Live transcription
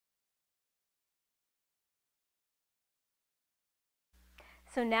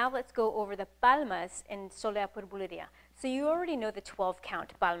So now let's go over the palmas in Solea por Bulería. So you already know the 12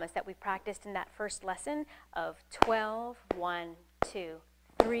 count palmas that we practiced in that first lesson of 12, 1, 2,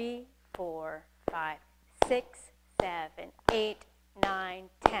 3, 4, 5, 6, 7, 8, 9,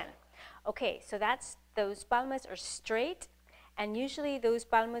 10. Okay, so those palmas are straight, and usually those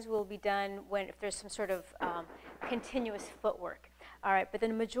palmas will be done if there's some sort of continuous footwork. All right, but the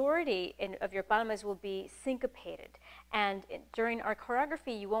majority of your palmas will be syncopated. And during our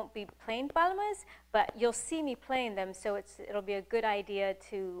choreography, you won't be playing palmas, but you'll see me playing them, so it'll be a good idea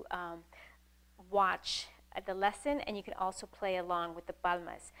to watch the lesson, and you can also play along with the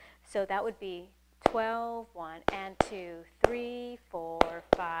palmas. So that would be 12, 1, and 2, 3, 4,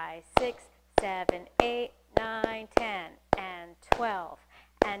 5, 6, 7, 8, 9, 10, and 12,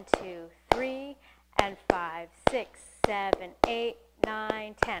 and 2, 3, and 5, 6, 7, 8,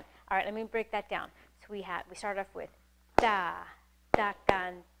 9, 10. All right, let me break that down. So we start off with da, da,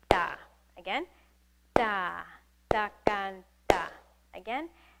 can, da. Again, da, da, can, da. Again,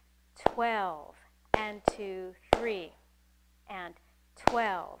 12, and 2, 3, and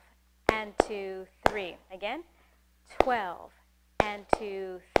 12, and 2, 3. Again, 12, and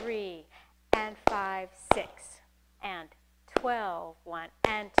 2, 3, and 5, 6, and 12, 1,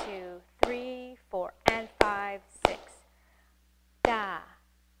 and 2, 3, 4, and 5, 6. Da,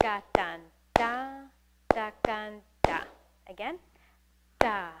 ga, dan, da, da, can, da. Again,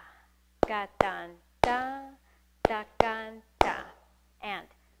 da, ga, dan, da, da, can, da. And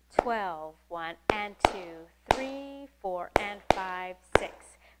 12, 1, and 2, 3, 4, and 5, 6.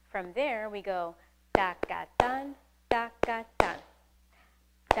 From there, we go da, ga, dan, da, ga, dan.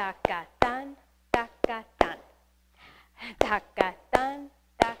 Da, ga, dan, da, ga, dan. Da, ga, dan,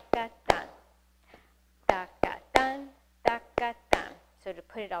 da, ga, dan. Da, ga, dan, da, ga, dan. So to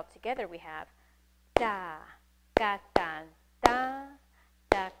put it all together, we have da, ga, dan, da,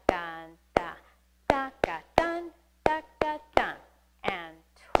 da, gan, da, da, ga, dan, da, ga, dan. And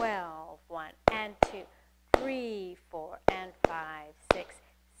 12, 1, and 2, 3, 4, and 5, 6,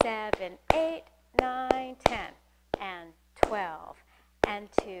 7, 8, 9, 10, and 12, and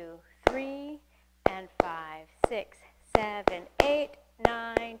 2, 3, and 5, 6, 7, 8,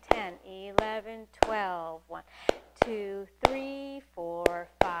 9, 10, 11, 12, 1, 2, 3, 4,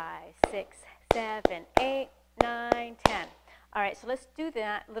 5, 6, 7, 8, 9, 10. All right, so let's do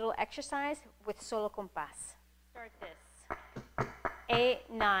that little exercise with solo compás. Start this. 8,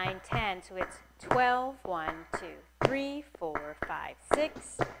 9, 10, so it's 12, 1, 2, 3, 4, 5,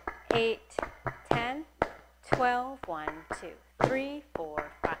 6, 8, 10, 12, 1, 2, 3,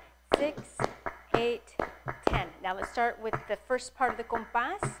 4, 5, 6, 8, 10. Now let's start with the first part of the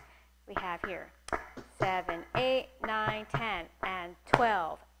compás. We have here 7, 8, 9, 10, and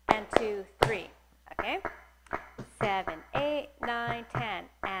 12, and 2, 3. Okay? 7, 8, 9, 10,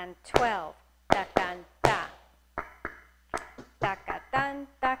 and 12. Da, can, da. Da, ka, dan,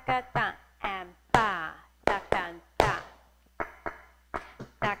 da, ka, dan, and ba. Da, can, da.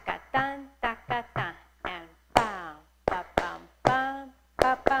 Da, ka, dan, da, ka, dan, and bam, ba, bam, bam,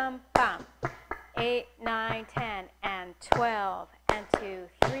 ba, bam, bam. 8, 9, 10, and 12, and 2,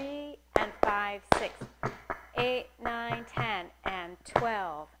 3, and 5, 6. 8, 9, 10, and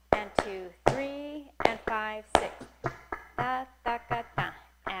 12, and 2, 3, and 5, 6. Da, da, ka, da,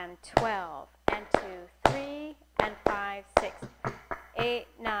 and 12, and 2, 3, and 5, 6. 8,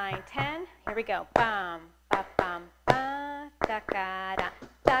 9, 10. Here we go. Bam, ba, bam, ba, da, ka,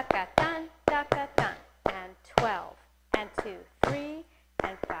 dan, da, ka, dan, and 12, and 2, 3,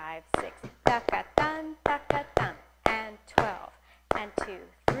 and 5, 6. Da, ka, dan, and 12, and 2,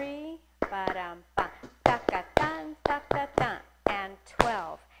 3, ba, dam, ba, da, ka, dan, and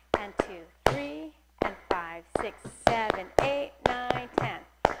 12, and 2, 3, and 5, 6, 7, 8, 9, 10.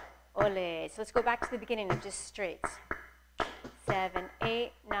 Ole. So let's go back to the beginning of just straights. 7,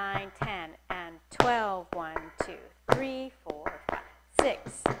 8, 9, 10, and 12, 1, 2, 3, 4, 5,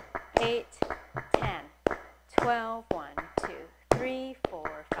 6, 8, 10, 12, 1, 2, 3,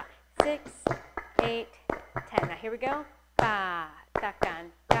 4, 5, 6, 8, 10. Now here we go. Ba, da,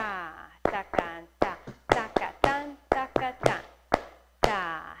 can, da, da, can, da, da, ka, dan, da, ka, dan.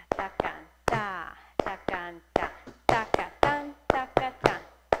 Da, da, can, da, da, can, da, da, ka, dan, da, ka, dan.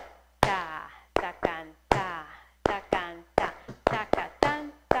 Da, da, can, da, da, can, da, da, ka,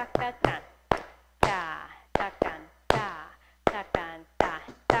 dan, da, ka, dan. Da, da, can, da, da, can, da,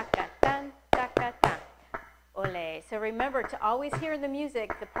 da, ka, dan, da, ka, dan. Ole. So remember to always hear the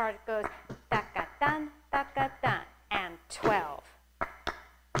music, the part goes da, ka, dan, and 12.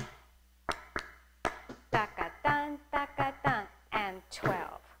 Da, ka, dan, and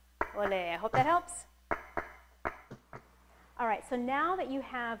 12. Ole. I hope that helps. All right, so now that you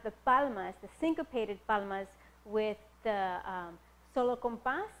have the palmas, the syncopated palmas with the solo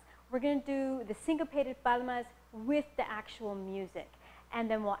compás, we're going to do the syncopated palmas with the actual music, and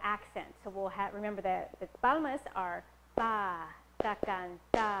then we'll accent. So we'll have, remember that the palmas are pa, ta can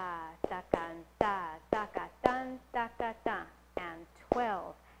ta, ta can ta, ta ka tan, ta ka ta, and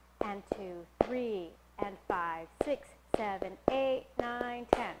 12, and 2, 3, and 5, 6, 7, 8, 9,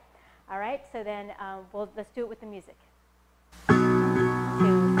 10. All right, so then let's do it with the music.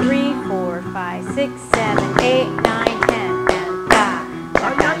 2, 3, 4, 5, 6, 7, 8, 9.